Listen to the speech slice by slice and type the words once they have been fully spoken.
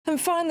And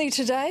finally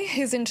today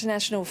is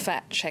International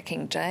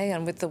Fact-Checking Day,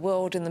 and with the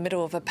world in the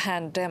middle of a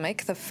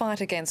pandemic, the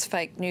fight against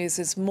fake news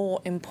is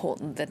more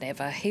important than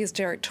ever. Here's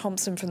Derek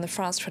Thompson from the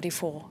France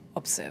 24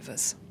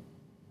 Observers.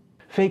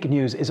 Fake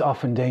news is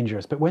often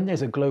dangerous, but when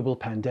there's a global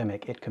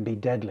pandemic, it can be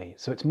deadly.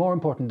 So it's more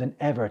important than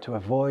ever to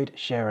avoid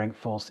sharing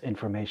false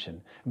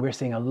information. We're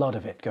seeing a lot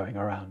of it going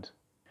around.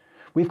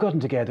 We've gotten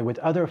together with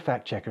other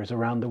fact-checkers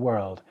around the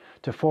world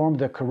to form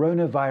the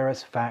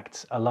Coronavirus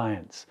Facts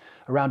Alliance.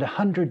 Around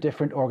 100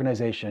 different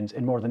organizations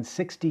in more than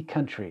 60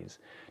 countries.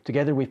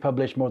 Together we've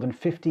published more than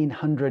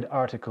 1,500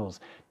 articles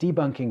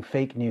debunking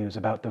fake news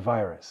about the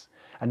virus.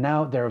 And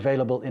now they're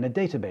available in a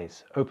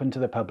database open to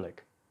the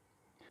public.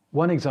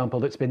 One example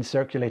that's been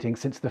circulating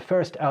since the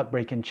first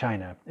outbreak in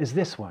China is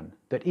this one,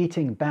 that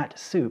eating bat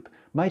soup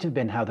might have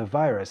been how the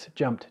virus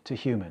jumped to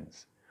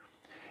humans.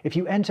 If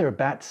you enter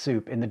bat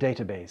soup in the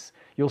database,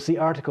 you'll see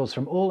articles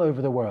from all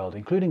over the world,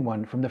 including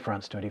one from the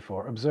France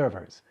 24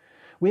 Observers.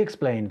 We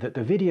explained that the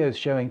videos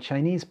showing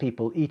Chinese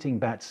people eating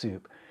bat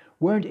soup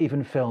weren't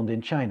even filmed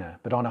in China,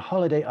 but on a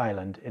holiday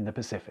island in the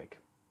Pacific.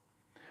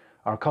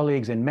 Our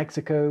colleagues in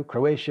Mexico,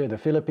 Croatia, the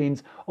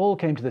Philippines all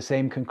came to the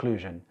same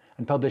conclusion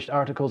and published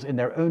articles in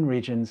their own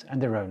regions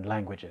and their own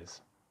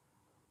languages.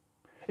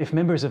 If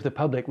members of the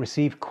public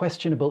receive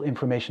questionable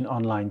information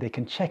online, they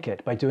can check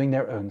it by doing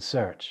their own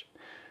search.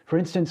 For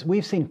instance,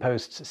 we've seen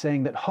posts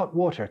saying that hot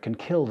water can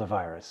kill the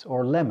virus,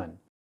 or lemon.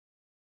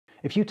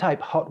 If you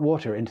type hot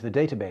water into the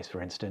database,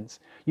 for instance,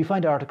 you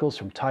find articles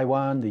from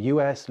Taiwan, the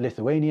US,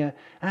 Lithuania,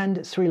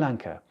 and Sri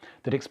Lanka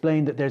that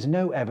explain that there's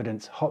no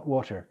evidence hot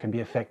water can be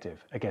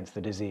effective against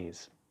the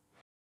disease.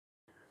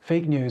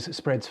 Fake news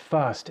spreads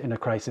fast in a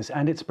crisis,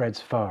 and it spreads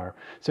far.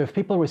 So if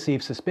people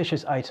receive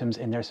suspicious items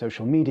in their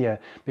social media,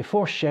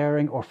 before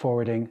sharing or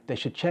forwarding, they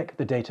should check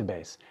the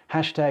database.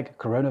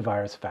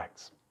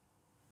 #CoronavirusFacts.